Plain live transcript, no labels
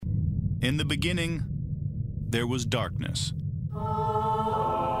In the beginning, there was darkness.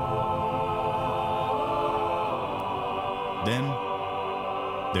 Then,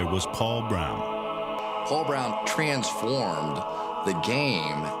 there was Paul Brown. Paul Brown transformed the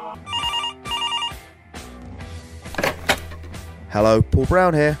game. Hello, Paul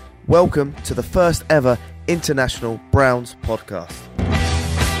Brown here. Welcome to the first ever International Browns podcast.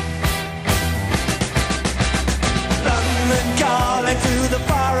 London calling to the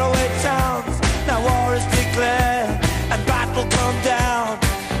faraway towns. Now war is declared and battle come down.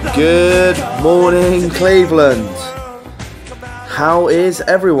 Good morning, Cleveland. How is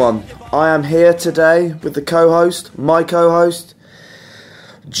everyone? I am here today with my co-host,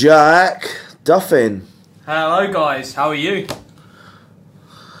 Jack Duffin. Hello guys, how are you?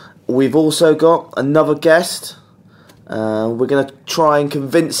 We've also got another guest. We're going to try and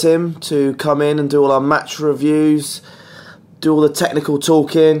convince him to come in and do all our match reviews, do all the technical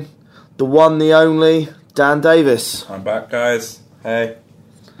talking. The one, the only, Dan Davis. I'm back, guys. Hey.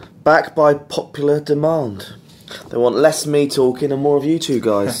 Back by popular demand. They want less me talking and more of you two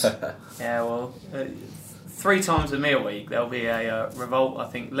guys. Yeah, well, 3 times a me a week there'll be a revolt. I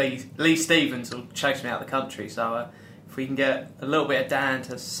think Lee Stevens will chase me out of the country, so if we can get a little bit of Dan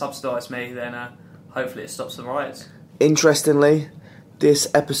to subsidise me, then hopefully it stops the riots. Interestingly, this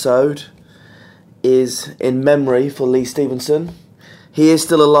episode is in memory for Lee Stevenson. He is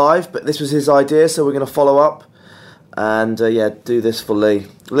still alive, but this was his idea, so we're going to follow up and do this for Lee.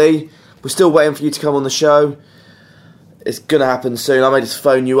 Lee, we're still waiting for you to come on the show. It's going to happen soon. I may just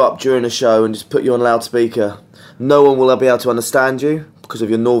phone you up during the show and just put you on loudspeaker. No one will be able to understand you because of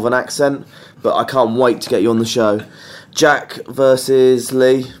your northern accent, but I can't wait to get you on the show. Jack versus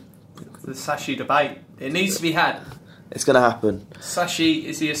Lee. The Sashi debate. It needs to be had. It's going to happen. Sashi,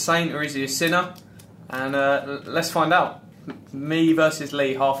 is he a saint or is he a sinner? And let's find out. Me versus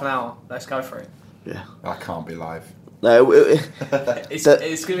Lee, half an hour. Let's go for it. Yeah. I can't be live. No, It's going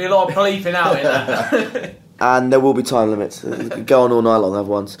to be a lot of bleeping out in that. And there will be time limits. Go on all night long, other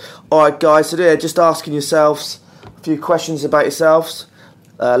ones. Alright guys, so just asking yourselves a few questions about yourselves.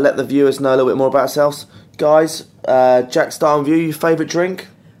 Let the viewers know a little bit more about yourselves. Guys, Jack, start with you. Your favourite drink?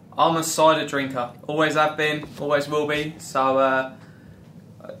 I'm a cider drinker. Always have been, always will be. So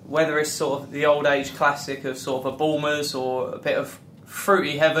whether it's sort of the old age classic of sort of a Bulmers or a bit of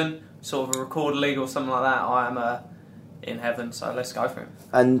fruity heaven, sort of a Record League or something like that, I am in heaven, so let's go for it.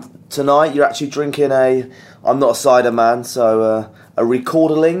 And tonight you're actually drinking I'm not a cider man, so a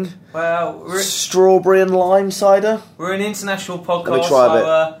Recorderling. Well, strawberry and lime cider. We're an international podcast, Let me try a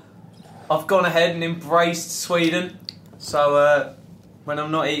so I've gone ahead and embraced Sweden. So when I'm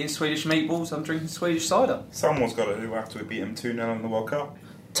not eating Swedish meatballs, I'm drinking Swedish cider. Someone's got to do after we beat them 2-0 in the World Cup.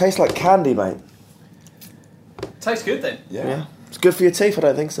 Tastes like candy, mate. Tastes good then. Yeah. It's good for your teeth, I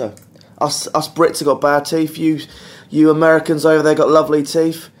don't think so. Us Brits have got bad teeth. You Americans over there got lovely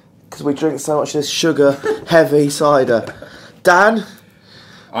teeth because we drink so much of this sugar-heavy cider. Dan,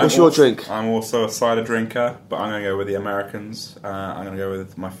 what's your drink? I'm also a cider drinker, but I'm going to go with the Americans. I'm going to go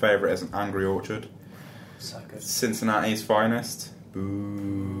with my favourite is an Angry Orchard. So good. Cincinnati's finest.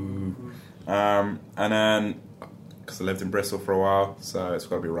 Boo. And then, because I lived in Bristol for a while, so it's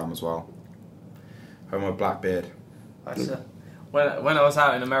got to be rum as well. Home of Blackbeard. When I was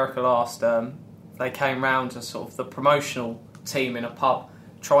out in America last, they came round to sort of the promotional team in a pub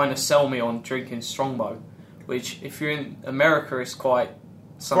trying to sell me on drinking Strongbow, which if you're in America is quite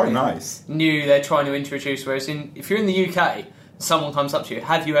something nice. New they're trying to introduce, whereas if you're in the UK, someone comes up to you,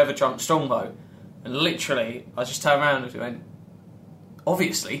 have you ever drunk Strongbow? And literally, I just turned around and went,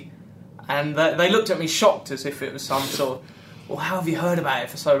 obviously. And they looked at me shocked as if it was some sort of, well, how have you heard about it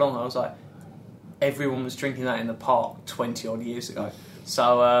for so long? I was like, everyone was drinking that in the park 20 odd years ago.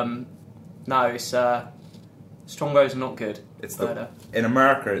 So, no, it's Strongbow's not good. In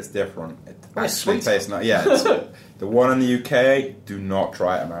America, it's different. It it's sweet. Tastes not. Yeah, it's, the one in the UK. Do not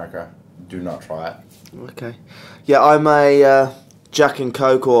try it, America. Do not try it. Okay. Yeah, I'm a Jack and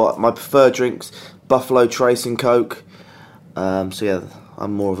Coke, or my preferred drinks, Buffalo Trace and Coke. So yeah,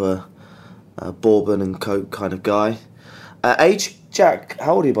 I'm more of a bourbon and Coke kind of guy. Age, Jack,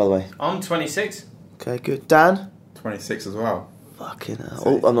 how old are you, by the way? I'm 26. Okay, good. Dan? 26 as well. Fucking hell.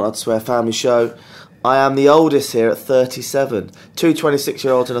 Oh, I'm not allowed to swear, family show. I am the oldest here at 37. 2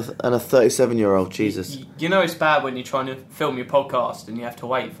 26-year-olds and a 37-year-old, Jesus. You know it's bad when you're trying to film your podcast and you have to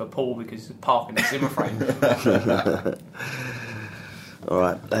wait for Paul because he's parking the Zimmer frame.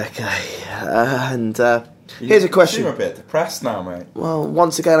 Alright, okay. And here's a question. You seem a bit depressed now, mate. Well,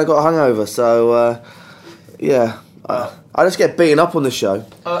 once again I got a hangover, so yeah. I just get beaten up on the show.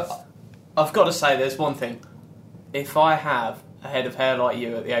 I've got to say there's one thing. If I have a head of hair like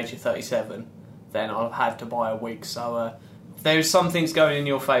you at the age of 37, then I'll have had to buy a wig. So there's some things going in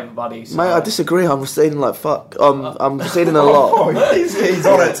your favour, buddy. So, Mate, I disagree. I'm receding like fuck. I'm receding a lot. Oh, he's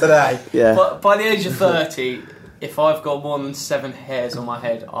on it today. Yeah. But by the age of 30, if I've got more than 7 hairs on my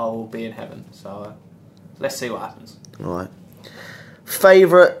head, I will be in heaven. So let's see what happens. Right.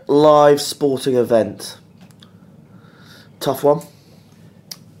 Favourite live sporting event? Tough one.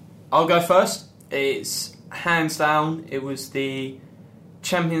 I'll go first. It's hands down. It was the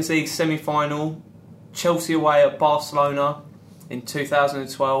Champions League semi-final, Chelsea away at Barcelona in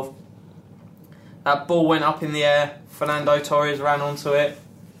 2012. That ball went up in the air. Fernando Torres ran onto it.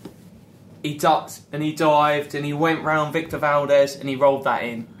 He ducked and he dived and he went round Victor Valdez and he rolled that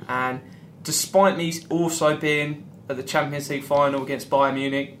in. And despite me also being at the Champions League final against Bayern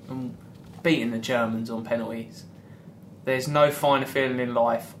Munich and beating the Germans on penalties, there's no finer feeling in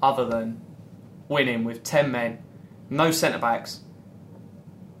life other than winning with 10 men, no centre-backs,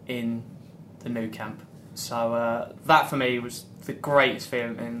 in the Nou Camp. So that for me was the greatest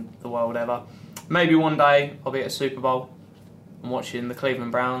feeling in the world ever. Maybe one day I'll be at a Super Bowl and watching the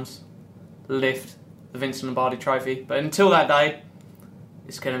Cleveland Browns lift the Vincent Lombardi trophy. But until that day,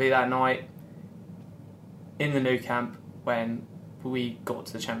 it's going to be that night in the Nou Camp when we got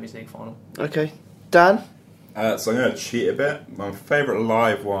to the Champions League final. Okay. Dan? So I'm going to cheat a bit. My favourite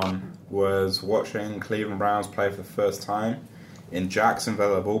live one was watching Cleveland Browns play for the first time in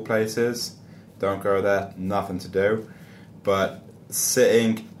Jacksonville, of all places. Don't go there, nothing to do. But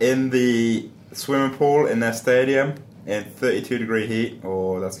sitting in the swimming pool in their stadium in 32 degree heat,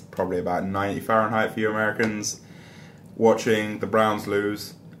 or that's probably about 90 Fahrenheit for you Americans, watching the Browns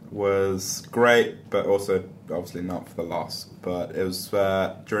lose was great, but also obviously not for the loss. But it was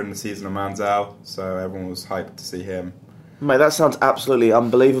during the season of Manziel, so everyone was hyped to see him. Mate, that sounds absolutely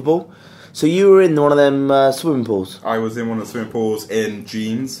unbelievable. So you were in one of them swimming pools? I was in one of the swimming pools in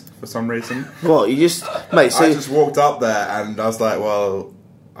jeans for some reason. What, you just... Mate, so... I just walked up there and I was like, well,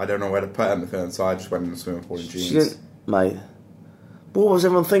 I don't know where to put anything, so I just went in the swimming pool in jeans. Mate, what was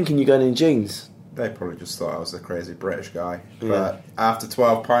everyone thinking you going in jeans? They probably just thought I was a crazy British guy. Yeah. But after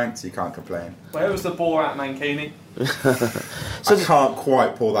 12 pints, you can't complain. Where was the ball at Mankini? So I can't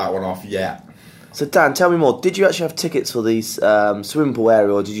quite pull that one off yet. So Dan, tell me more. Did you actually have tickets for these swimming pool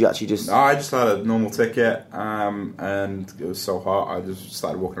area, or did you actually just... No, I just had a normal ticket, and it was so hot, I just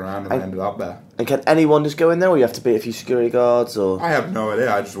started walking around and ended up there. And can anyone just go in there, or you have to beat a few security guards, or... I have no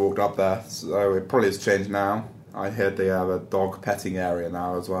idea, I just walked up there, so it probably has changed now. I heard they have a dog petting area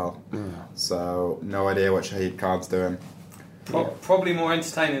now as well, so no idea what Shahid Khan's doing. Probably more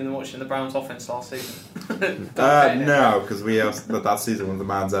entertaining than watching the Browns offence last season. No, because that season was the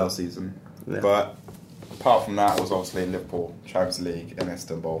Manziel season. Yeah. But apart from that, it was obviously Liverpool Champions League in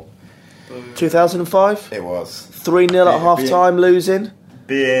Istanbul. 2005? It was 3-0 at half-time, losing.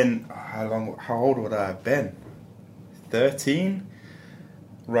 How old would I have been? 13?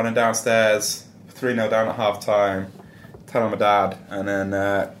 Running downstairs, 3-0 down at half-time, telling my dad, and then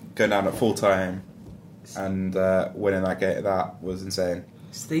going down at full-time and winning that game. That was insane.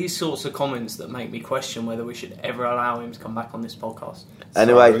 It's these sorts of comments that make me question whether we should ever allow him to come back on this podcast.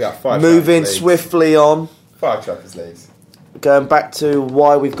 Anyway, we got 5 moving Champions Leagues. swiftly on. 5 Champions Leagues. Going back to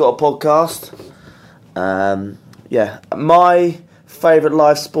why we've got a podcast. My favourite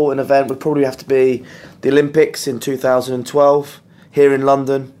live sporting event would probably have to be the Olympics in 2012 here in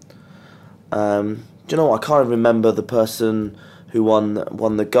London. Do you know what? I can't remember the person who won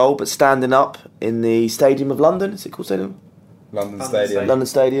the gold, but standing up in the Stadium of London, is it called Stadium? London Stadium. London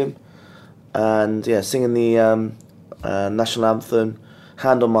Stadium, and singing the national anthem,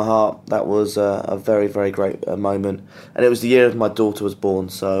 hand on my heart. That was a very, very great moment, and it was the year of my daughter was born,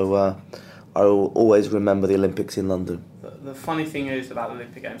 so I will always remember the Olympics in London. The funny thing is about the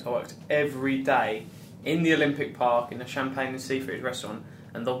Olympic Games, I worked every day in the Olympic Park in the Champagne and Seafood restaurant,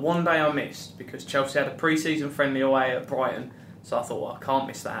 and the one day I missed because Chelsea had a pre-season friendly away at Brighton, so I thought, well, I can't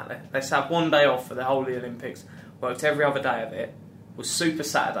miss that. Let's have one day off for the whole of the Olympics. Worked every other day of it. Was Super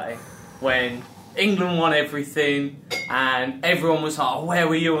Saturday when England won everything and everyone was like, oh, where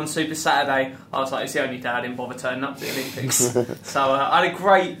were you on Super Saturday? I was like, it's the only day I didn't bother turning up to the Olympics. So I had a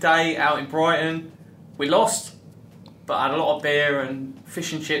great day out in Brighton. We lost, but I had a lot of beer and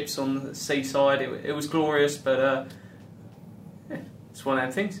fish and chips on the seaside. It was glorious, but it's one of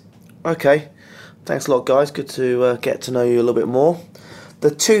them things. Okay, thanks a lot, guys. Good to get to know you a little bit more.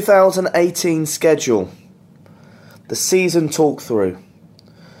 The 2018 schedule. The season talk through.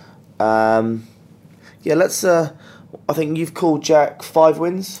 Let's. I think you've called Jack 5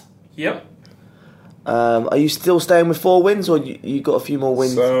 wins. Yep. Are you still staying with 4 wins, or you got a few more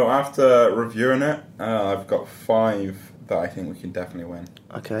wins? So after reviewing it, I've got 5 but I think we can definitely win.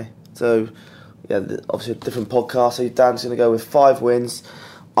 Okay, so yeah, obviously a different podcast. So Dan's going to go with 5 wins.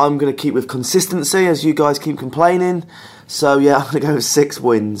 I'm going to keep with consistency, as you guys keep complaining. So yeah, I'm going to go with 6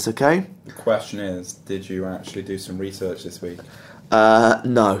 wins. Okay. The question is, did you actually do some research this week?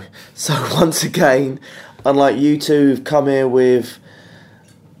 No. So once again, unlike you two who've come here with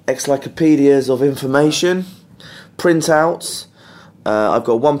encyclopedias of information, printouts, I've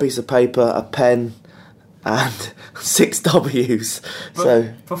got 1 piece of paper, a pen, and 6 W's. But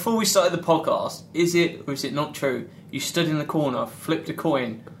so before we started the podcast, is it or is it not true? You stood in the corner, flipped a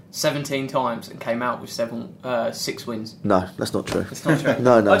coin 17 times, and came out with 6 wins. no, that's not true. It's not true.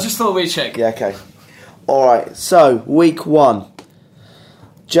 No. I just thought we'd check. Yeah, okay. Alright, so week 1.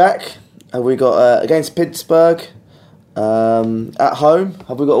 Jack, have we got against Pittsburgh at home?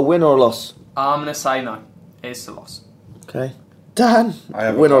 Have we got a win or a loss? I'm going to say no. It's a loss. Okay. Dan, I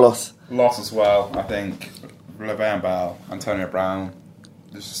have win or loss? Loss as well. I think Le'Veon Bell, Antonio Brown,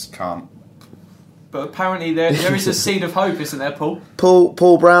 just can't. But apparently there is a seed of hope, isn't there, Paul?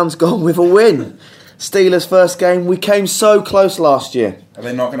 Paul Brown's gone with a win. Steelers' first game. We came so close last year. Are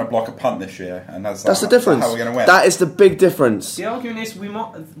they not going to block a punt this year? And that's the difference. How we're going to win. That is the big difference. The argument is we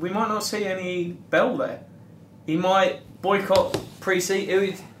might not see any Bell there. He might boycott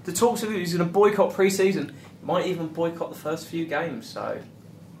pre-season. The talks of it, he's going to boycott pre-season. He might even boycott the first few games. So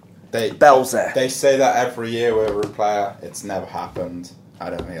Bell's there. They say that every year with every player. It's never happened. I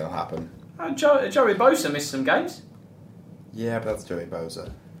don't think it'll happen. Joey Bosa missed some games. Yeah, but that's Joey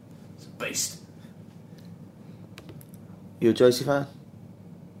Bosa. He's a beast. You a Josie fan?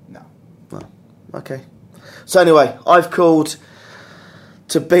 No. Well, okay. So anyway, I've called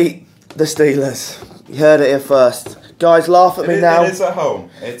to beat the Steelers. You heard it here first. Guys, laugh at me now. It is at home.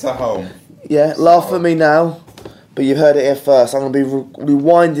 It's at home. Yeah, laugh at me now. But you've heard it here first. I'm going to be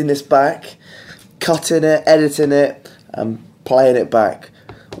rewinding this back, cutting it, editing it, and playing it back.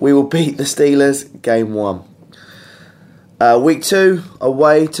 We will beat the Steelers, game 1. Week 2,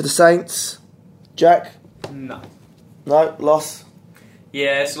 away to the Saints. Jack? No. No, loss.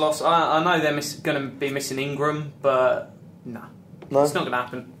 Yeah, it's a loss. I know they're going to be missing Ingram, but no. It's not going to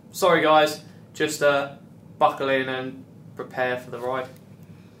happen. Sorry, guys. Just buckle in and prepare for the ride.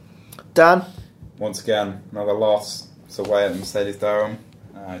 Dan? Once again, another loss. It's away at the Mercedes Dome.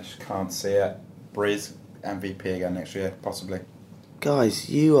 I just can't see it. Breeze MVP again next year, possibly. Guys,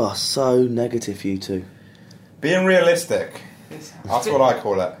 you are so negative, you two. Being realistic. That's what I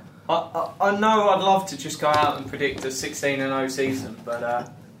call it. I know I'd love to just go out and predict a 16-0 season, but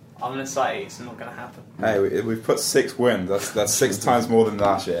I'm going to say it's not going to happen. Hey, we've put 6 wins. That's 6 times more than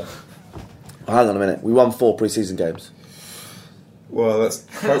last year. Hang on a minute. We won 4 pre-season games. Well, let's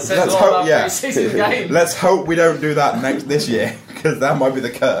Let's hope we don't do that this year, because that might be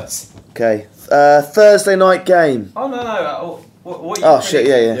the curse. Okay. Thursday night game. Oh, no. What Oh, shit,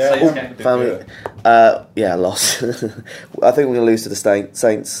 yeah. Saints game. Family. Yeah, loss. I think we're going to lose to the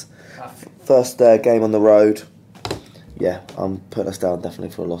Saints. First game on the road. Yeah, I'm putting us down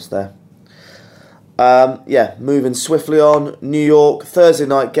definitely for a loss there. Yeah, moving swiftly on. New York, Thursday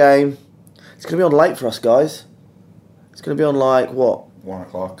night game. It's going to be on late for us, guys. It's going to be on like, what? 1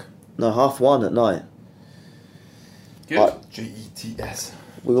 o'clock. No, 1:30 at night. Good. GETS.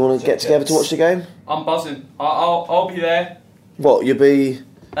 We want to get together to watch the game? I'm buzzing. I'll be there. What, you'll be...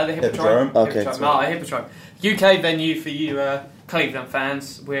 At the Hippodrome? Hippodrome? Okay. Hippodrome. UK venue for you Cleveland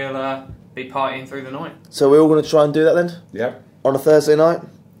fans. We'll be partying through the night. So we're all going to try and do that then? Yep. On a Thursday night?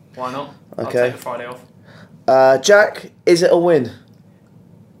 Why not? Okay. I'll take the Friday off. Jack, is it a win?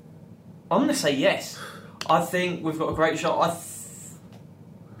 I'm going to say yes. I think we've got a great shot.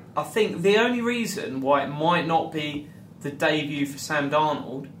 I think the only reason why it might not be the debut for Sam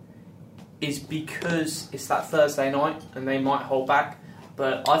Darnold is because it's that Thursday night and they might hold back.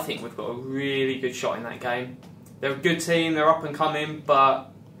 But I think we've got a really good shot in that game. They're a good team, they're up and coming,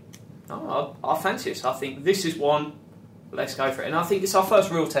 but I fancy us. I think this is one. Let's go for it. And I think it's our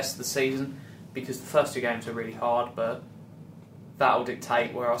first real test of the season because the first 2 games are really hard, but that'll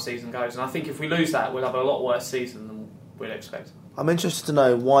dictate where our season goes. And I think if we lose that, we'll have a lot worse season than we'd expect. I'm interested to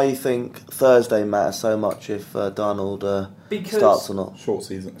know why you think Thursday matters so much if Darnold starts or not. Short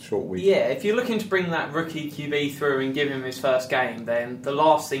season, short week. Yeah, if you're looking to bring that rookie QB through and give him his first game, then the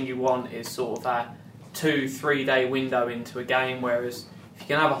last thing you want is sort of a 2-3 day window into a game, whereas if you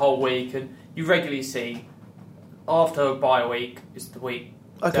can have a whole week, and you regularly see after a bye week is the week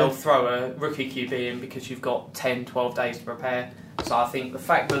they'll throw a rookie QB in because you've got 10-12 days to prepare. So I think the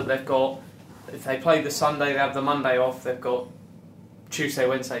fact that they've got, if they play the Sunday, they have the Monday off, they've got Tuesday,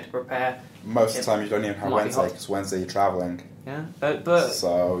 Wednesday to prepare. Most of the time you don't even have Wednesday because Wednesday you're travelling. Yeah, but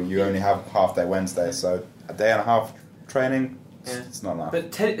so you only have half day Wednesday, so a day and a half training, Yeah. it's not enough.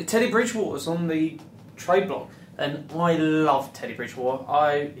 But Teddy Bridgewater's on the trade block, and I love Teddy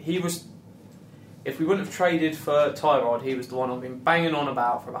Bridgewater. He was. If we wouldn't have traded for Tyrod, he was the one I've been banging on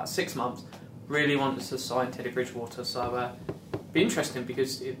about for about 6 months. Really wanted to sign Teddy Bridgewater, so be interesting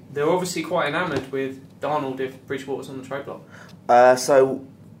because they're obviously quite enamoured with Darnold if Bridgewater's on the trade block. So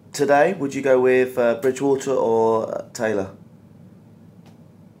today, would you go with Bridgewater or Taylor?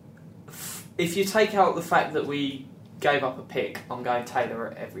 If you take out the fact that we gave up a pick, I'm going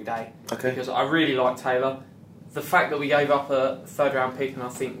Taylor every day. Okay. Because I really like Taylor. The fact that we gave up a third round pick and I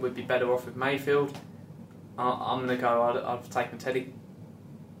think we'd be better off with Mayfield, I'm going to go, I'd have taken Teddy.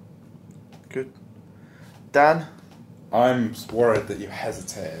 Good. Dan? I'm worried that you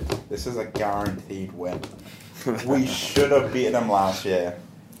hesitated. This is a guaranteed win. We should have beaten them last year.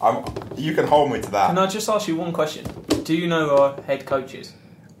 You can hold me to that. Can I just ask you one question? Do you know our head coaches?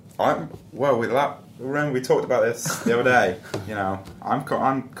 Remember we talked about this the other day. You know, I'm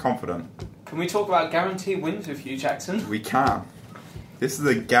confident. Can we talk about guaranteed wins with Hugh Jackson? We can. This is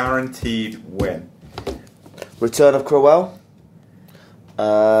a guaranteed win. Return of Crowell.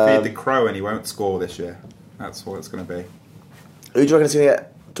 Feed the crow and he won't score this year. That's what it's going to be. Who do you reckon is going to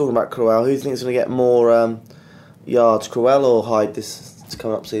get, talking about Crowell, who do you think is going to get more yards, Crowell or Hyde this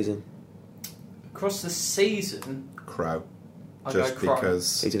coming up season? Across the season, Crow. I'll Just go Crow.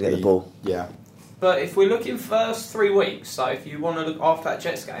 because He's going to get the ball. Yeah. But if we're looking first 3 weeks, so if you want to look after that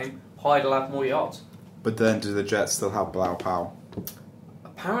Jets game, Hyde will have more yards. But then do the Jets still have Bilal Powell?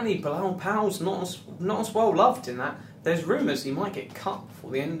 Apparently Bilal Powell's not as well loved in that. There's rumours he might get cut before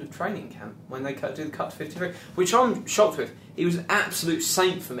the end of training camp when they do the cut to 53, which I'm shocked with. He was an absolute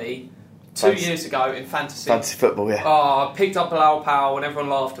saint for me 2 years ago in fantasy. Fantasy football, yeah. I picked up Bilal Powell and everyone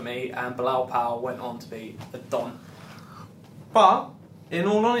laughed at me, and Bilal Powell went on to be a don. But, in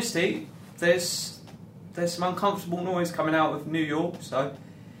all honesty, there's some uncomfortable noise coming out of New York, so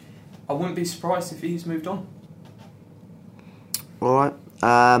I wouldn't be surprised if he's moved on. Alright.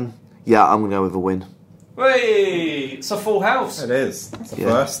 Yeah, I'm going to go with a win. Hey, it's a full house. It is. It's the Yeah.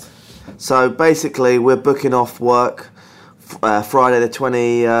 first. So basically, we're booking off work Friday the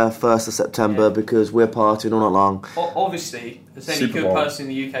 21st of September because we're partying all night long. Obviously, as any Super good Bowl. person in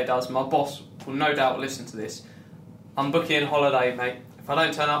the UK does, my boss will no doubt listen to this. I'm booking holiday, mate. If I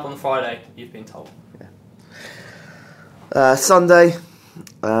don't turn up on the Friday, you've been told. Sunday,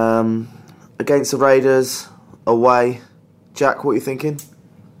 against the Raiders, away. Jack, what are you thinking?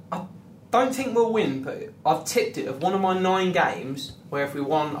 Don't think we'll win, but I've tipped it of one of my 9 games where if we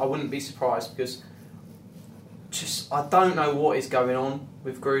won, I wouldn't be surprised because I don't know what is going on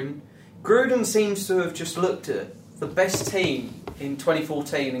with Gruden. Gruden seems to have just looked at the best team in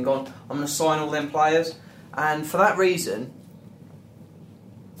 2014 and gone, I'm going to sign all them players. And for that reason,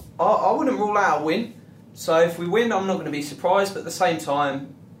 I wouldn't rule out a win. So if we win, I'm not going to be surprised, but at the same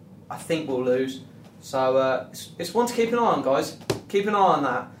time, I think we'll lose. So it's one to keep an eye on, guys. Keep an eye on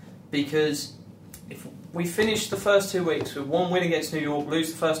that. Because if we finish the first 2 weeks with 1 win against New York,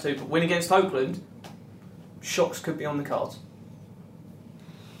 lose the first 2, but win against Oakland, shocks could be on the cards.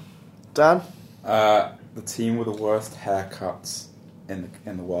 Dan? The team with the worst haircuts in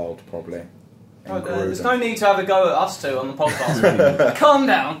the world, probably. There's no need to have a go at us two on the podcast. Calm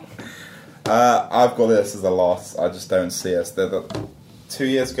down. I've got this as a loss. I just don't see us. 2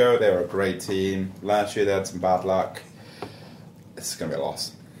 years ago, they were a great team. Last year, they had some bad luck. This is going to be a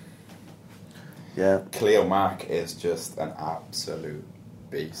loss. Yeah. Khalil Mack is just an absolute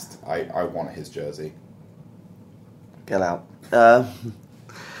beast. I want his jersey. Get out.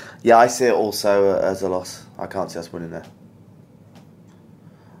 Yeah, I see it also as a loss. I can't see us winning there.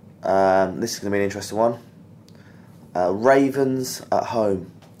 This is going to be an interesting one. Ravens at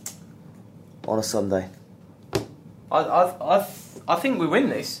home on a Sunday. I think we win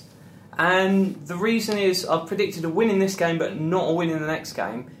this. And the reason is I've predicted a win in this game but not a win in the next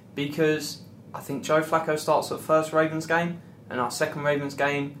game because I think Joe Flacco starts at the first Ravens game and our second Ravens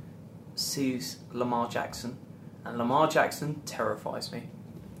game sees Lamar Jackson. And Lamar Jackson terrifies me.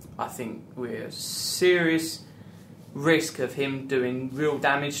 I think we're a serious risk of him doing real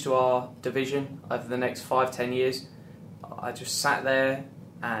damage to our division over the next 5-10 years. I just sat there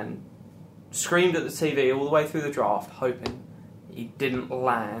and screamed at the TV all the way through the draft hoping he didn't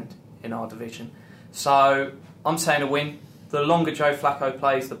land in our division. So I'm saying a win. The longer Joe Flacco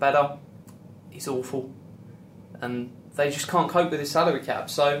plays, the better. He's awful. And they just can't cope with his salary cap.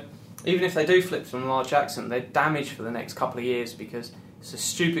 So even if they do flip from Lamar Jackson, they're damaged for the next couple of years because it's a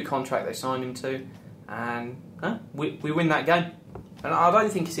stupid contract they signed him to. And we win that game. And I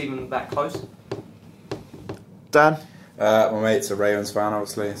don't think it's even that close. Dan? My mate's a Ravens fan,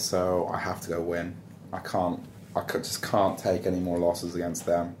 obviously, so I have to go win. I can't just can't take any more losses against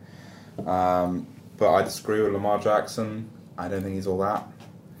them. But I disagree with Lamar Jackson. I don't think he's all that.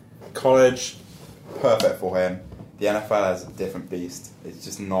 College, perfect for him. The NFL is a different beast. It's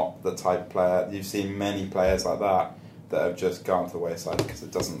just not the type of player. You've seen many players like that have just gone to the wayside because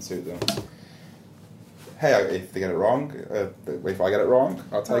it doesn't suit them. Hey, if they get it wrong, if I get it wrong,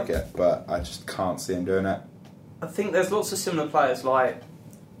 I'll take it. But I just can't see him doing it. I think there's lots of similar players, like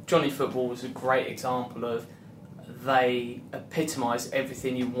Johnny Football was a great example of they epitomised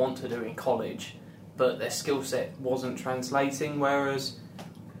everything you want to do in college, but their skill set wasn't translating. Whereas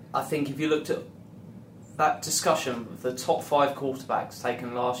I think if you looked at that discussion of the top 5 quarterbacks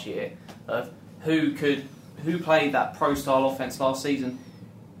taken last year, of who played that pro-style offence last season,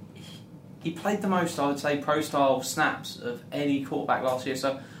 he played the most, I would say, pro-style snaps of any quarterback last year.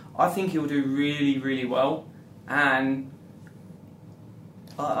 So I think he'll do really, really well. And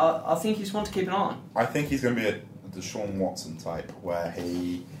I think he's one to keep an eye on. I think he's going to be a Deshaun Watson type, where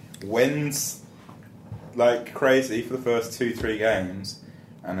he wins like crazy for the first 2-3 games,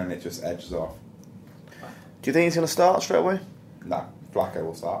 and then it just edges off. Do you think he's going to start straight away? No, Flacco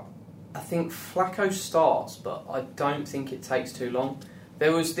will start. I think Flacco starts, but I don't think it takes too long.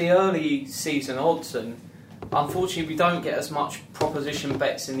 There was the early season odds, and unfortunately we don't get as much proposition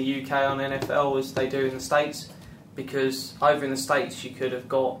bets in the UK on NFL as they do in the States, because over in the States you could have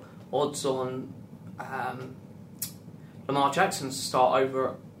got odds on Lamar Jackson to start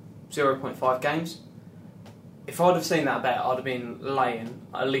over 0.5 games. If I'd have seen that bet, I'd have been laying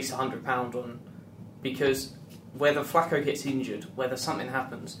at least £100 on, because whether Flacco gets injured, whether something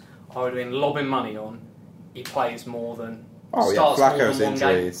happens, I would have been lobbing money on he plays more than starts Flacco's more than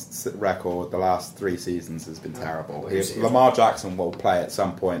one injuries record the last 3 seasons has been terrible. Lamar Jackson will play at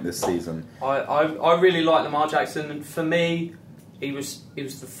some point this season. I really like Lamar Jackson, and for me, he was the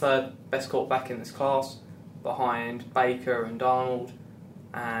 3rd best quarterback in this class, behind Baker and Darnold,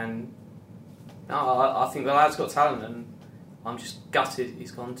 and I think the lad's got talent, and I'm just gutted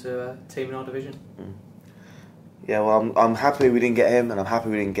he's gone to a team in our division. Yeah, well, I'm happy we didn't get him, and I'm happy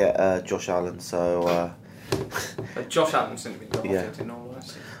we didn't get Josh Allen. So Josh Allen shouldn't have been drafted, in all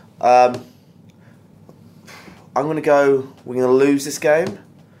honesty. I'm going to go. We're going to lose this game,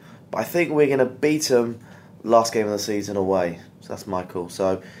 but I think we're going to beat them last game of the season away. So that's my call.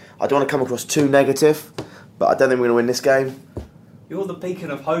 So I don't want to come across too negative, but I don't think we're going to win this game. You're the beacon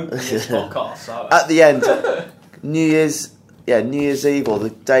of hope in this podcast. So. At the end, New Year's Eve or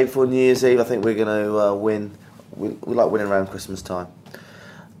the day before New Year's Eve, I think we're going to win. We like winning around Christmas time.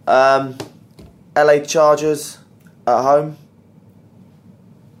 LA Chargers at home.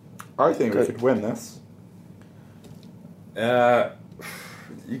 I think we should win this. Yeah,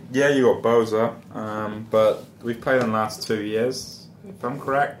 you got Bosa, but we've played in the last 2 years, if I'm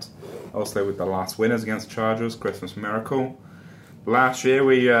correct. Also with the last winners against the Chargers, Christmas Miracle. Last year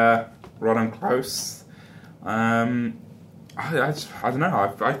we run them close. I don't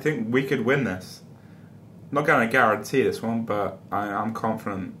know. I think we could win this. Not going to guarantee this one, but I'm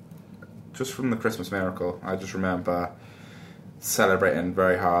confident. Just from the Christmas Miracle, I just remember celebrating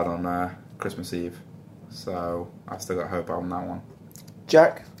very hard on Christmas Eve. So I've still got hope on that one.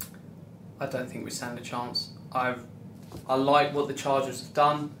 Jack? I don't think we stand a chance. I like what the Chargers have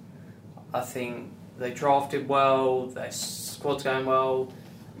done. I think they drafted well, their squad's going well.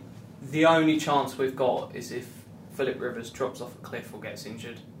 The only chance we've got is if Phillip Rivers drops off a cliff or gets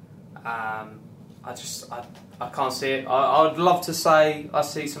injured. I can't see it. I'd love to say I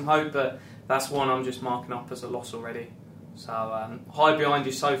see some hope, but that's one I'm just marking up as a loss already. So hide behind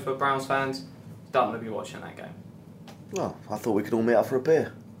your sofa, Browns fans. Don't want to be watching that game. Well, I thought we could all meet up for a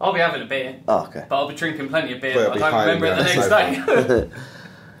beer. I'll be having a beer. Oh, okay. But I'll be drinking plenty of beer. Well, But I don't remember it the next day.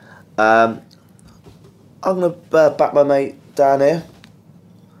 I'm going to back my mate down here.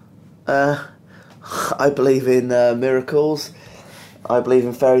 I believe in miracles. I believe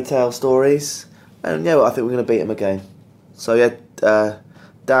in fairy tale stories. And yeah, I think we're going to beat him again. So yeah, Dan,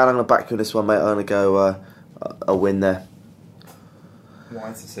 I'm going to back you on this one, mate. I'm going to go a win there.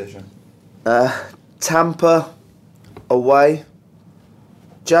 Wise decision. Tampa away.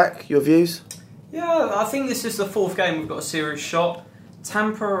 Jack, your views? Yeah, I think this is the 4th game we've got a serious shot.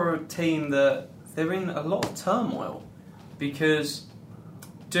 Tampa are a team that they're in a lot of turmoil, because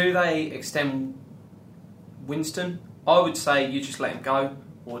do they extend Winston? I would say you just let him go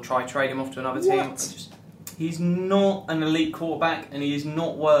or try trade him off to another team. He's not an elite quarterback, and he is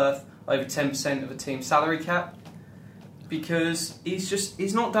not worth over 10% of a team's salary cap, because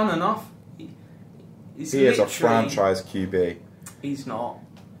he's not done enough. He is a franchise QB. He's not.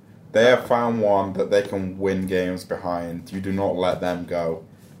 They have found one that they can win games behind. You do not let them go.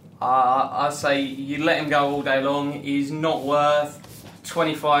 I'd say you let him go all day long. He's not worth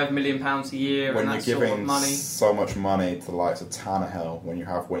 £25 million a year When and you're that sort of giving money. so much money to the likes of Tannehill, when you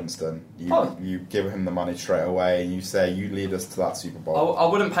have Winston, you give him the money straight away and you say, you lead us to that Super Bowl. I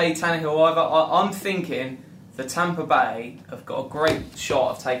wouldn't pay Tannehill either. I'm thinking the Tampa Bay have got a great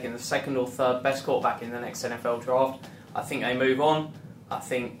shot of taking the second or third best quarterback in the next NFL draft. I think they move on. I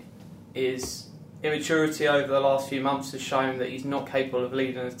think his immaturity over the last few months has shown that he's not capable of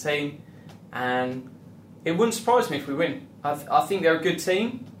leading a team, and it wouldn't surprise me if we win. I think they're a good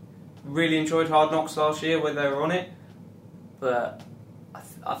team. Really enjoyed Hard Knocks last year where they were on it, but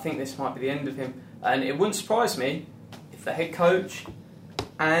I think this might be the end of him. And it wouldn't surprise me if the head coach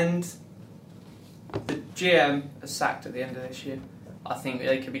and the GM are sacked at the end of this year. I think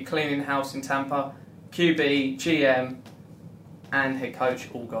they could be cleaning house in Tampa. QB, GM, and head coach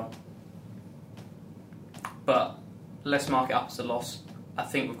all gone. But let's mark it up as a loss. I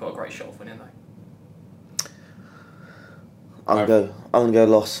think we've got a great shot of winning though. I'm gonna go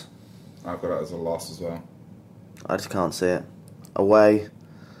loss. I've got it as a loss as well. I just can't see it. Away,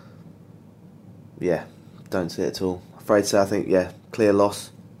 yeah, don't see it at all. Afraid to say, I think, yeah, clear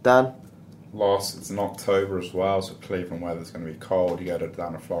loss. Dan? Loss. It's in October as well, so Cleveland weather's going to be cold. You go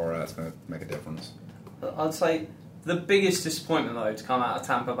down to Florida, it's going to make a difference. I'd say the biggest disappointment though to come out of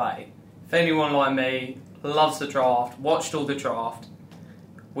Tampa Bay, if anyone like me loves the draft, watched all the draft,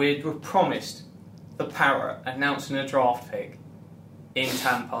 we were promised the Parrot announcing a draft pick in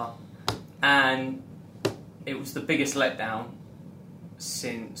Tampa, and it was the biggest letdown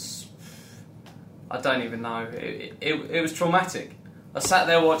since, I don't even know, it was traumatic. I sat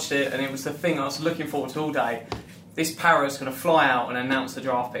there, watched it, and it was the thing I was looking forward to all day. This Parrot's going to fly out and announce the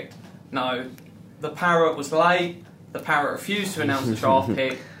draft pick. No, the Parrot was late, the Parrot refused to announce the draft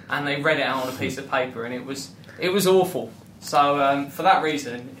pick, and they read it out on a piece of paper, and it was awful. So for that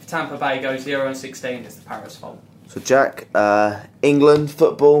reason, if Tampa Bay goes 0-16, it's the Parrot's fault. So Jack, England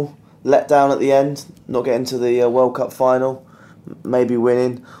football let down at the end, not getting to the World Cup final, maybe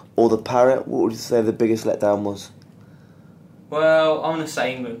winning, or the Parrot. What would you say the biggest letdown was? Well, I'm going to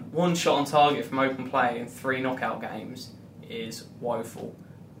say England. 1 shot on target from open play in 3 knockout games is woeful.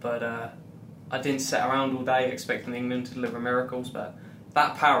 But I didn't sit around all day expecting England to deliver miracles, but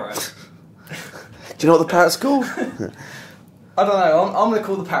that Parrot... Do you know what the Parrot's called? I don't know, I'm going to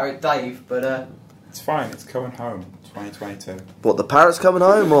call the Parrot Dave, but... It's fine, it's coming home, 2022. What, the Parrot's coming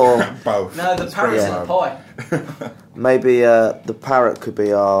home, or...? Both. No, the Parrot's in the pie. Maybe the Parrot could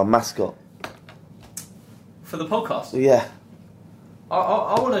be our mascot. For the podcast? Yeah.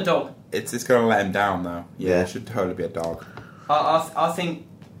 I want a dog. It's going to let him down, though. Yeah, Yeah. it should totally be a dog. I think...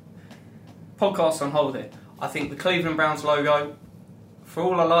 Podcast on holiday. I think the Cleveland Browns logo, for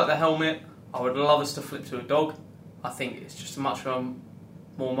all I like the helmet, I would love us to flip to a dog. I think it's just a much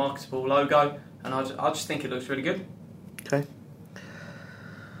more marketable logo, and I just think it looks really good. Okay.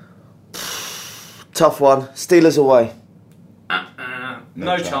 Tough one. Steelers away.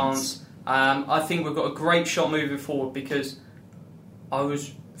 No chance. I think we've got a great shot moving forward because I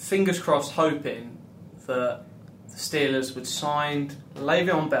was, fingers crossed, hoping that the Steelers would sign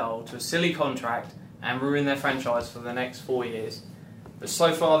Le'Veon Bell to a silly contract and ruin their franchise for the next 4 years. But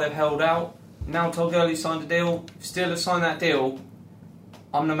so far they've held out. Now Todd Gurley signed a deal. If Steelers sign that deal,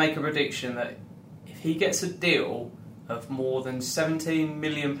 I'm going to make a prediction that if he gets a deal of more than $17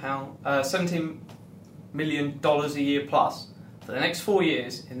 million a year plus for the next 4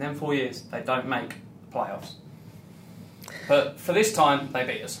 years, in them 4 years, they don't make the playoffs. But for this time, they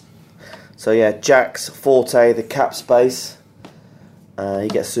beat us. So yeah, Jack's forte, the cap space. He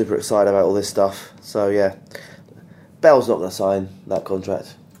gets super excited about all this stuff. So yeah, Bell's not going to sign that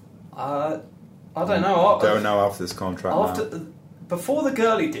contract. I don't know. Don't know after this contract now. Before the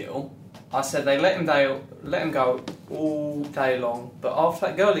Gurley deal, I said they let him go all day long. But after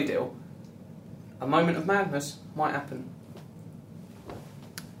that Gurley deal, a moment of madness might happen.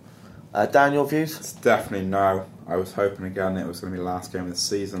 Dan, your views? It's definitely no. I was hoping again it was going to be the last game of the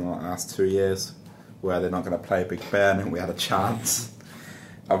season, like the last 2 years, where they're not going to play Big Ben and we had a chance.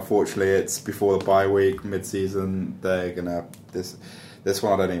 Unfortunately, it's before the bye week, mid-season. They're going to... This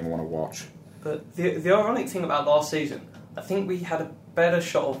one I don't even want to watch. But the ironic thing about last season, I think we had a better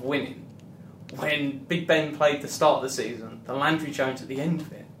shot of winning when Big Ben played the start of the season than Landry Jones at the end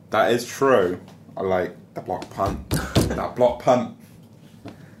of it. That is true. I like the block punt. That block punt.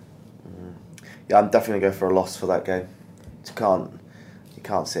 Yeah, I'm definitely going to go for a loss for that game. You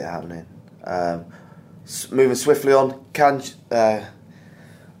can't see it happening. Moving swiftly on,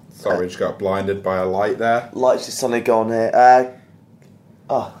 Sorry, just got blinded by a light there. lights just suddenly go on here.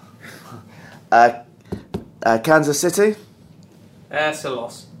 Kansas City. It's a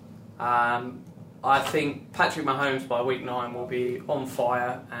loss. I think Patrick Mahomes by week 9 will be on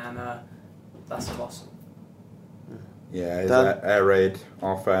fire, and that's a loss. Yeah, his air raid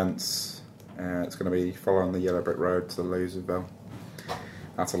offense. It's going to be following the yellow brick road to Loserville.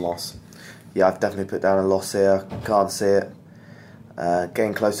 That's a loss. Yeah, I've definitely put down a loss here. Can't see it.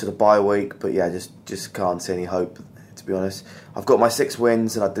 Getting close to the bye week, but yeah, just can't see any hope, to be honest. I've got my 6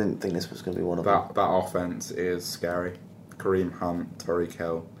 wins, and I didn't think this was going to be one of them. That offense is scary. Kareem Hunt, Tyreek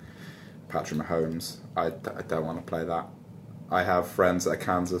Hill, Patrick Mahomes. I don't want to play that. I have friends that are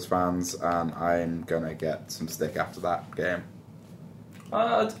Kansas fans, and I'm going to get some stick after that game.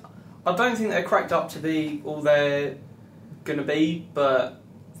 I don't think they're cracked up to be all they're going to be, but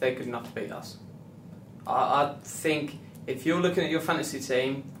they're good enough to beat us. I think if you're looking at your fantasy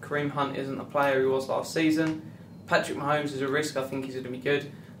team, Kareem Hunt isn't the player he was last season. Patrick Mahomes is a risk. I think he's going to be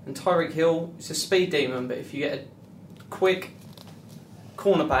good. And Tyreek Hill is a speed demon, but if you get a quick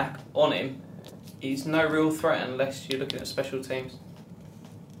cornerback on him, he's no real threat unless you're looking at special teams.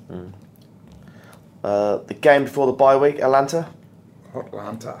 The game before the bye week, Atlanta.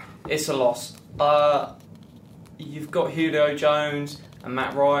 It's a loss. You've got Julio Jones and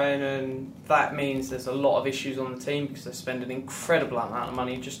Matt Ryan, and that means there's a lot of issues on the team because they spend an incredible amount of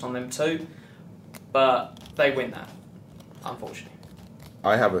money just on them two. But they win that, unfortunately.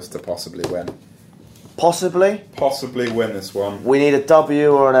 I have us to possibly win. Possibly win this one. We need a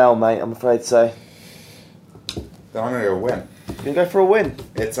W or an L, mate, I'm afraid to say. Then I'm going to go win. You're going to go for a win?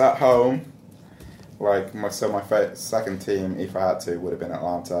 It's at home. My second team, if I had to, would have been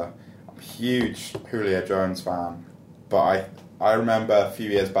Atlanta. I'm a huge Julio Jones fan, but I remember a few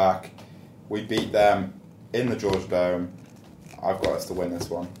years back, we beat them in the Georgia Dome. I've got us to win this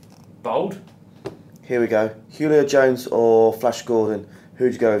one. Bold. Here we go. Julio Jones or Flash Gordon?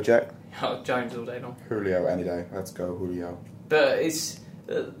 Who'd you go with, Jack? Oh, Jones all day long. Julio any day. Let's go Julio. But it's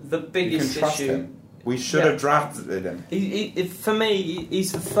the biggest you can trust issue. Him. We should have drafted him. For me,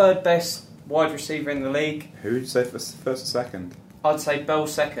 he's the third best wide receiver in the league. Who would you say first or second? I'd say Bell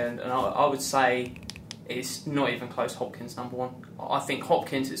second, and I would say it's not even close. Hopkins number 1. I think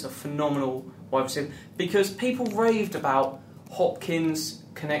Hopkins is a phenomenal wide receiver because people raved about Hopkins'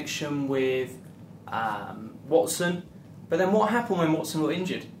 connection with Watson, but then what happened when Watson got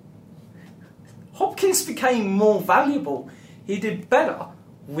injured? Hopkins became more valuable. He did better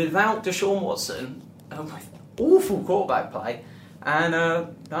without Deshaun Watson, with awful quarterback play. And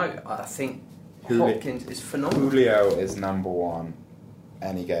no, I think Hopkins is phenomenal. Julio is number 1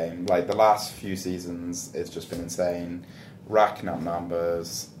 any game. Like the last few seasons, it's just been insane. Racking up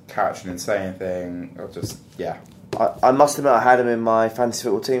numbers, catching an insane thing. I must admit I had him in my fantasy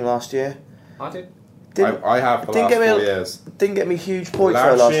football team last year. I did. I have for the last 4 years. Didn't get me huge points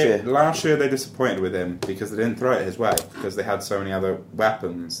last year. Last year they disappointed with him because they didn't throw it his way because they had so many other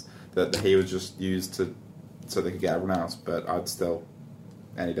weapons that he was just used so they could get everyone else. But I'd still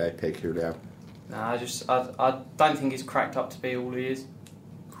any day pick Julio. No, I don't think he's cracked up to be all he is.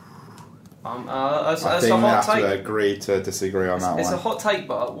 That's I a think we hot have take. to agree to disagree on that one. It's a hot take,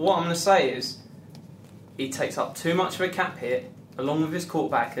 but what I'm going to say is he takes up too much of a cap hit along with his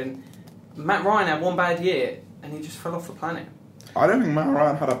quarterback, and Matt Ryan had one bad year and he just fell off the planet. I don't think Matt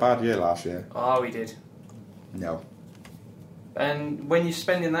Ryan had a bad year last year. Oh, he did. No. And when you're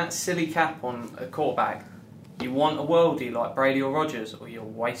spending that silly cap on a quarterback, you want a worldie like Brady or Rodgers, or you're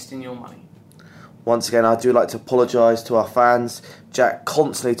wasting your money. Once again, I do like to apologise to our fans. Jack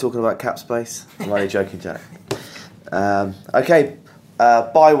constantly talking about cap space. I'm only joking, Jack. Okay,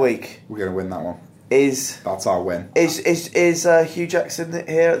 bye week. We're going to win that one. That's our win. Is Hugh Jackson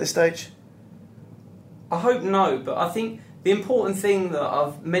here at this stage? I hope no, but I think the important thing that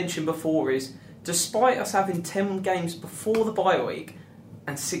I've mentioned before is, despite us having 10 games before the bye week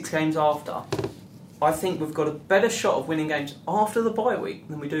and 6 games after, I think we've got a better shot of winning games after the bye week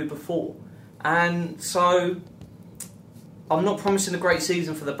than we do before. And so, I'm not promising a great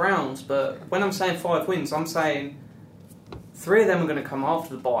season for the Browns, but when I'm saying 5 wins, I'm saying 3 of them are going to come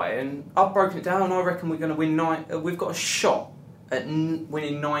after the bye, and I've broken it down. I reckon we're going to win 9. We've got a shot at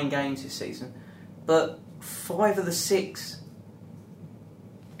winning 9 games this season, but 5 of the 6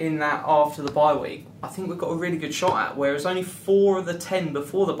 in that after the bye week, I think we've got a really good shot at. Whereas only 4 of the 10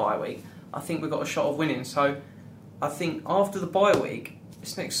 before the bye week, I think we've got a shot of winning. So I think after the bye week,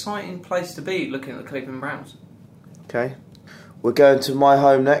 it's an exciting place to be looking at the Cleveland Browns. Okay, we're going to my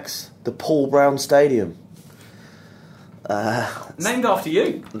home next, the Paul Brown Stadium. Named after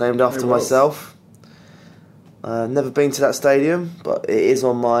you. Named after myself. Never been to that stadium, but it is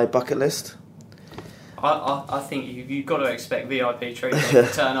on my bucket list. I think you've got to expect VIP treatment to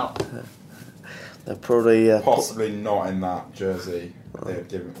turn up. They're probably possibly not in that jersey.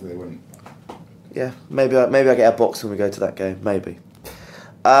 They wouldn't. Yeah, maybe I get a box when we go to that game. Maybe.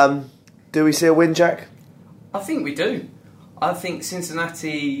 Do we see a win, Jack? I think we do. I think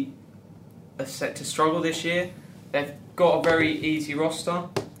Cincinnati are set to struggle this year. They've got a very easy roster,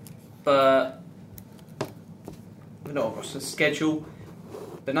 but not a roster schedule.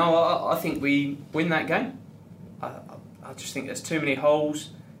 But no, I think we win that game. I just think there's too many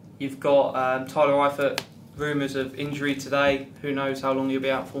holes. You've got Tyler Eifert, rumours of injury today. Who knows how long he'll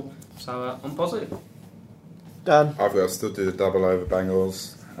be out for. So I'm positive. Dan? I've got to still do the double over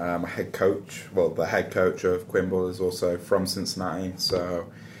Bengals. The head coach of Quimble is also from Cincinnati,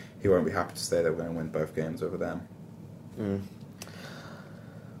 so he won't be happy to say that we're going to win both games over them.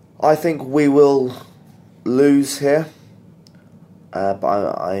 I think we will lose here, but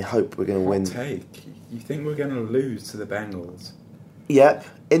I hope we're going to win. Take. You think we're going to lose to the Bengals? Yep,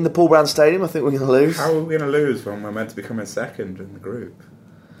 in the Paul Brown Stadium, I think we're going to lose. How are we going to lose when we're meant to be coming second in the group?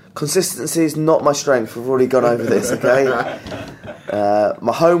 Consistency is not my strength. We've already gone over this, okay?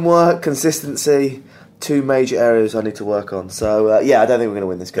 My homework, consistency, two major areas I need to work on. So, I don't think we're going to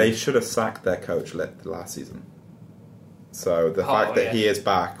win this game. They should have sacked their coach last season. So the fact that he is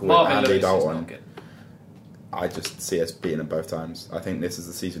back with Marvin Andy Lewis Dalton, I just see us beating him both times. I think this is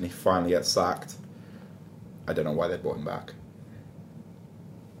the season he finally gets sacked. I don't know why they brought him back.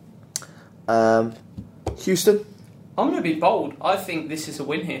 Houston? I'm going to be bold. I think this is a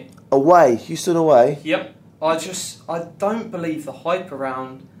win here. Away. Houston away. Yep. I don't believe the hype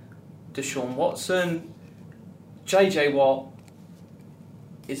around Deshaun Watson. JJ Watt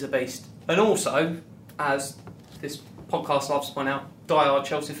is a beast. And also, as this podcast loves to point out, diehard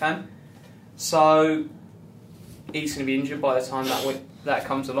Chelsea fan. So he's going to be injured by the time that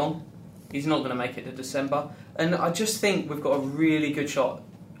comes along. He's not going to make it to December. And I just think we've got a really good shot.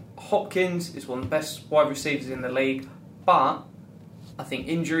 Hopkins is one of the best wide receivers in the league, but I think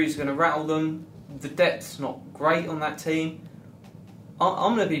injuries are going to rattle them. The depth's not great on that team.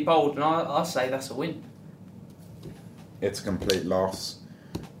 I'm going to be bold, and I say that's a win. It's a complete loss.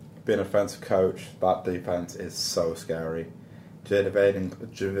 Being an offensive coach, that defense is so scary.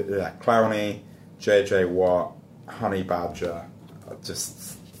 Clowney, JJ Watt, Honey Badger,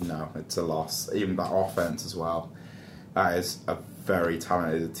 it's a loss. Even that offense as well. That is a very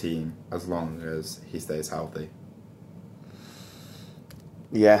talented team as long as he stays healthy.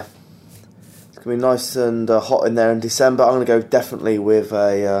 Yeah. It's going to be nice and hot in there in December. I'm going to go definitely with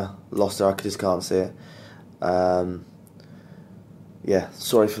a loss there. I just can't see it.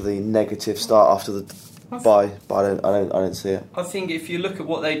 Sorry for the negative start after the bye, but I don't see it. I think if you look at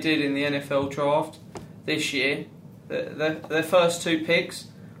what they did in the NFL draft this year, their first two picks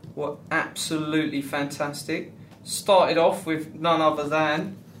were absolutely fantastic. Started off with none other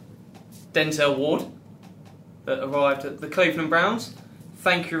than Denzel Ward that arrived at the Cleveland Browns.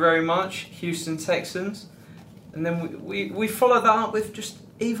 Thank you very much, Houston Texans. And then we followed that up with just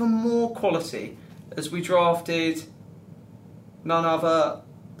even more quality as we drafted none other...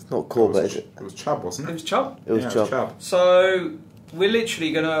 It's not Corbett, is it? It was Chubb, wasn't it? It was Chubb. It was Chubb. So we're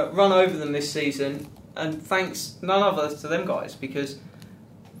literally going to run over them this season, and thanks none other to them guys, because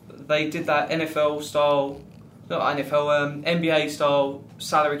they did that NBA style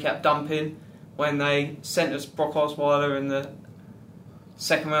salary cap dumping when they sent us Brock Osweiler in the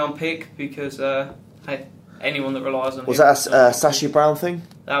second round pick because anyone that relies on was him, that a Sashi Brown thing?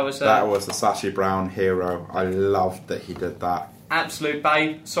 That was the Sashi Brown hero. I loved that he did that. Absolute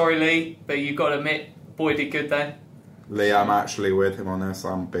babe. Sorry, Lee, but you've got to admit, boy did good there. Lee, I'm actually with him on this.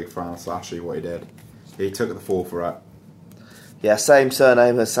 I'm a big fan of Sashi. What he did, he took the fall for it. Yeah, same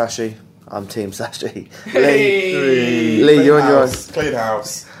surname as Sashi. I'm Team Sashi. Hey. Lee, you're on your own. Clean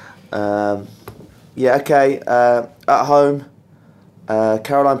house. Okay. At home,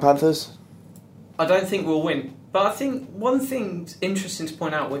 Carolina Panthers. I don't think we'll win, but I think one thing's interesting to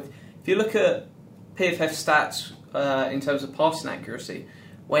point out with, if you look at PFF stats in terms of passing accuracy,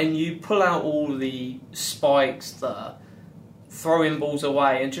 when you pull out all the spikes, the throwing balls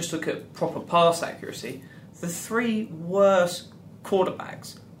away, and just look at proper pass accuracy, the three worst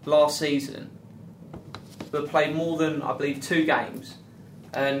quarterbacks last season that played more than, I believe, 2 games.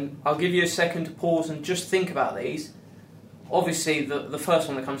 And I'll give you a second to pause and just think about these. Obviously, the first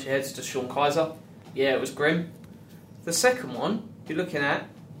one that comes to your head is Deshaun Kaiser. Yeah, it was grim. The second one you're looking at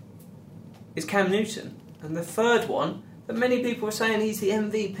is Cam Newton. And the third one, that many people were saying he's the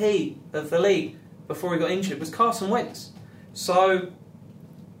MVP of the league before he got injured, was Carson Wentz. So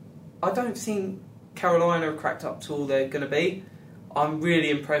I don't think Carolina have cracked up to all they're going to be. I'm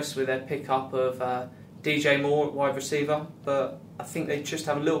really impressed with their pickup of DJ Moore at wide receiver, but I think they just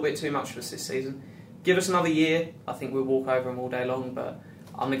have a little bit too much for us this season. Give us another year. I think we'll walk over them all day long, but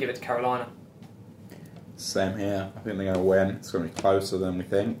I'm going to give it to Carolina. Same here. I think they're going to win. It's going to be closer than we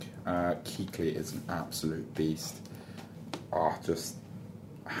think. Kuechly is an absolute beast. Just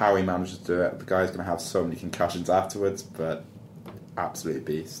how he manages to do it. The guy's going to have so many concussions afterwards, but absolute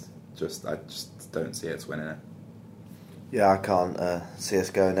beast. I just don't see us winning it. Yeah, I can't see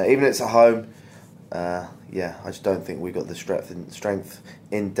us going there. Even if it's at home, I just don't think we've got the strength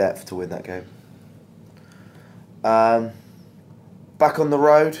in depth to win that game. Back on the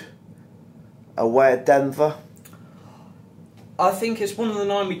road, away at Denver. I think it's one of the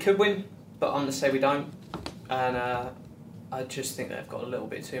 9 we could win, but I'm going to say we don't. And I just think they've got a little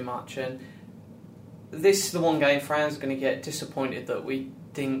bit too much. And this is the one game fans are going to get disappointed that we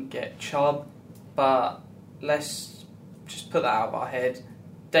didn't get Chubb. But let's just put that out of our head.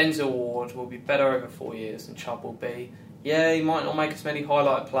 Denzel Ward will be better over 4 years than Chubb will be. Yeah, he might not make as many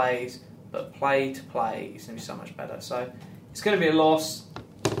highlight plays, but play to play, he's going to be so much better. So it's going to be a loss.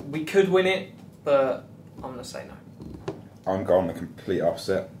 We could win it, but I'm going to say no. I'm going the complete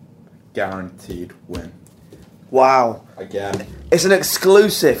opposite. Guaranteed win. Wow. Again. It's an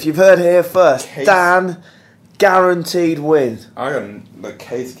exclusive. You've heard it here first. Dan, guaranteed win.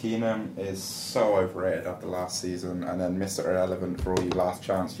 Case Keenum is so overrated after last season, and then Mr. Irrelevant for all you Last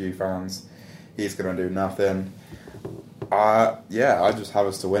Chance U fans. He's going to do nothing. I just have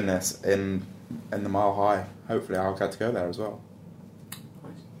us to win this in the Mile High. Hopefully I'll get to go there as well.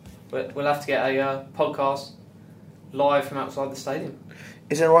 Nice. We'll have to get a podcast live from outside the stadium.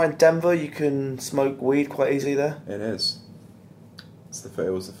 Is it right in Denver? You can smoke weed quite easily there? It is.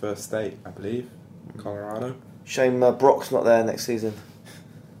 It was the first state, I believe, Colorado. Shame Brock's not there next season.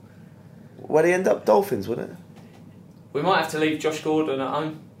 Where'd he end up? Dolphins, wouldn't it? We might have to leave Josh Gordon at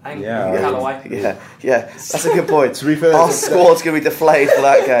home. And Yeah. Callaway. Yeah, that's a good point. To be fair, our squad's going to be deflated for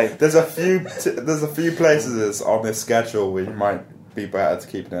that game. There's a few places on this schedule where you might be better to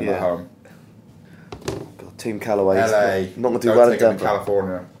keep them at home. God, Team Callaway. LA. Not going to do Don't well in take them to Denver.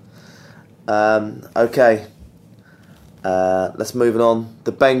 California. Okay. Let's move on.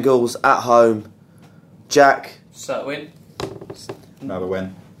 The Bengals at home. Jack. So win. Another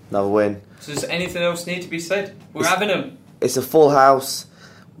win. Another win. So does anything else need to be said? We're having them. It's a full house.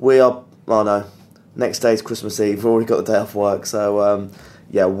 We are... Oh no. Next day's Christmas Eve. We've already got the day off work. So,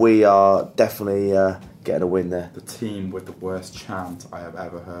 we are definitely getting a win there. The team with the worst chant I have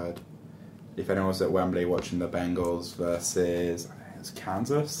ever heard. If anyone was at Wembley watching the Bengals versus, I think it was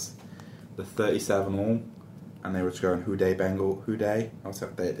Kansas, the 37-all, and they were just going, "Who day Bengal? Who day?"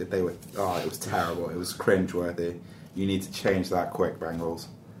 They were. Oh, it was terrible. It was cringeworthy. You need to change that quick, Bengals.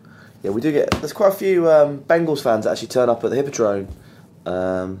 Yeah, we do get... There's quite a few Bengals fans that actually turn up at the Hippodrome.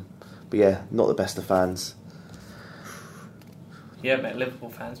 But yeah, not the best of fans. Yeah, mate, Liverpool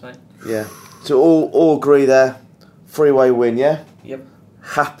fans, mate. Yeah. So all agree there. 3-way win, yeah? Yep.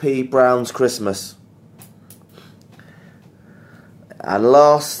 Happy Browns Christmas. And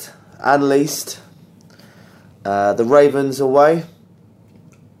last and least, the Ravens away.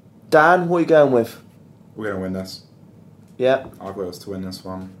 Dan, what are you going with? We're going to win this. Yeah. I've got us to win this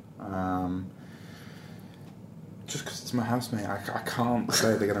one. Just because it's my housemate, I can't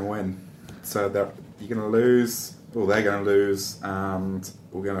say they're going to win. So you're going to lose, or they're going to lose, and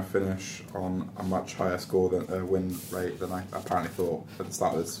we're going to finish on a much higher score than win rate than I apparently thought at the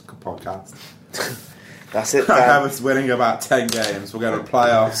start of this podcast. That's it, I Dan. have us winning about 10 games. We're going to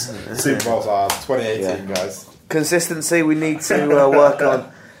playoffs, Super Bowls are 2018, guys. Consistency we need to work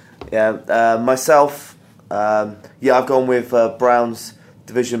on. Yeah, myself, I've gone with Browns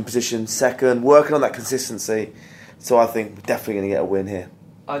division position second, working on that consistency. So I think we're definitely going to get a win here.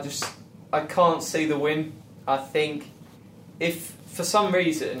 I can't see the win. I think if for some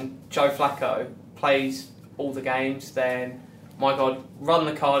reason Joe Flacco plays all the games, then my God, run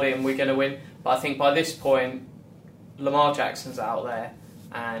the card in, we're going to win. But I think by this point, Lamar Jackson's out there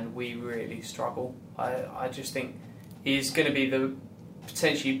and we really struggle. I just think he's going to be the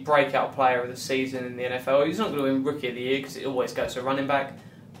potentially breakout player of the season in the NFL. He's not going to win Rookie of the Year because it always goes to a running back,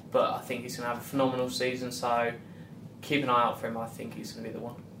 but I think he's going to have a phenomenal season, so keep an eye out for him. I think he's going to be the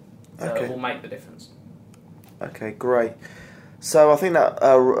one that will make the difference. Okay, great. So I think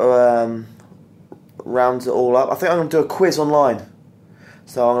that rounds it all up. I think I'm going to do a quiz online.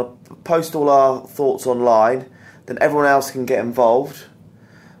 So I'm going to post all our thoughts online, then everyone else can get involved,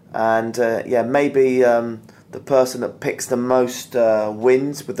 and maybe the person that picks the most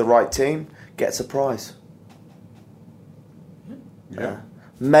wins with the right team gets a prize. Yeah.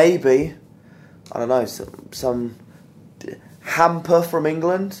 Maybe, I don't know, some hamper from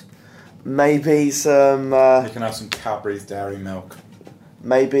England. Maybe some... You can have some Cadbury's Dairy Milk.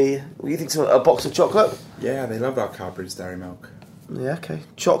 maybe you think a box of chocolate? Yeah, they love that Cadbury's Dairy Milk. Yeah, okay.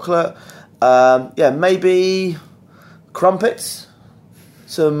 Chocolate. Maybe crumpets.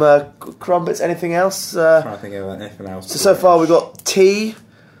 Some crumpets. Anything else? I'm trying to think of anything else. So far we've got tea,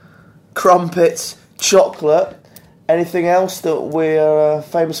 crumpets, chocolate. Anything else that we're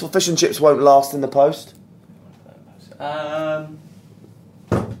famous for? Fish and chips won't last in the post.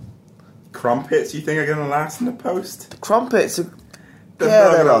 Crumpets, you think are going to last in the post? Crumpets. They're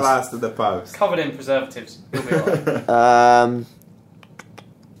not going to last in the post. Covered in preservatives. You'll be alright.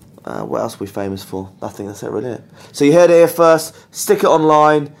 What else are we famous for? I think that's it, really. So you heard it here first. Stick it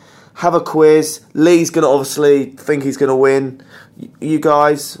online. Have a quiz. Lee's going to obviously think he's going to win. You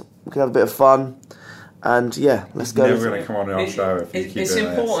guys, we can have a bit of fun. And yeah, let's go. Never going to come on our show if you keep It's doing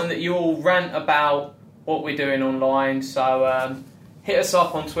important that you all rant about what we're doing online. So hit us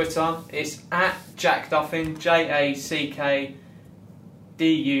up on Twitter. It's at Jack Duffin, JackDuffin.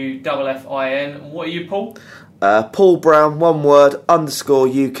 And what are you, Paul? Paul Brown, one word,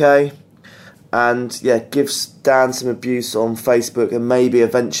 _UK. And yeah, give Dan some abuse on Facebook, and maybe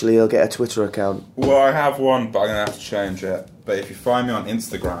eventually he'll get a Twitter account. Well, I have one, but I'm going to have to change it. But if you find me on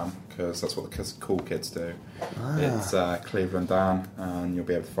Instagram, because that's what the cool kids do, it's Cleveland Dan, and you'll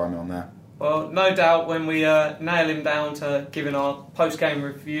be able to find me on there. Well, no doubt when we nail him down to giving our post-game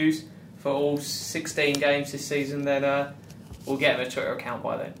reviews for all 16 games this season, then we'll get him a Twitter account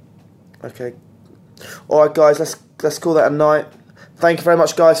by then. Okay. Alright guys, let's call that a night. Thank you very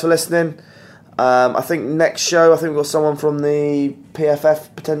much guys for listening. I think next show, we've got someone from the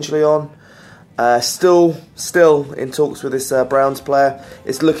PFF potentially on. Still in talks with this Browns player.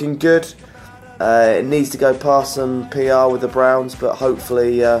 It's looking good. It needs to go past some PR with the Browns, but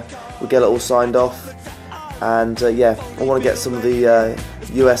hopefully we'll get it all signed off. And I want to get some of the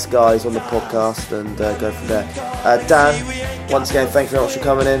US guys on the podcast and go from there. Dan, once again, thank you very much for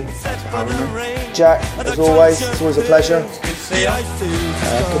coming in. Thanks for having me. Jack, as always, it's always a pleasure. Good to see you.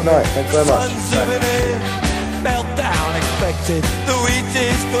 Good night, thank you very much. Meltdown expected, the wheat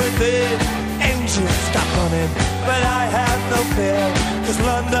is going thin, engines stop running, but I have no fear, 'cause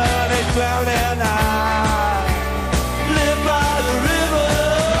London is drowning out.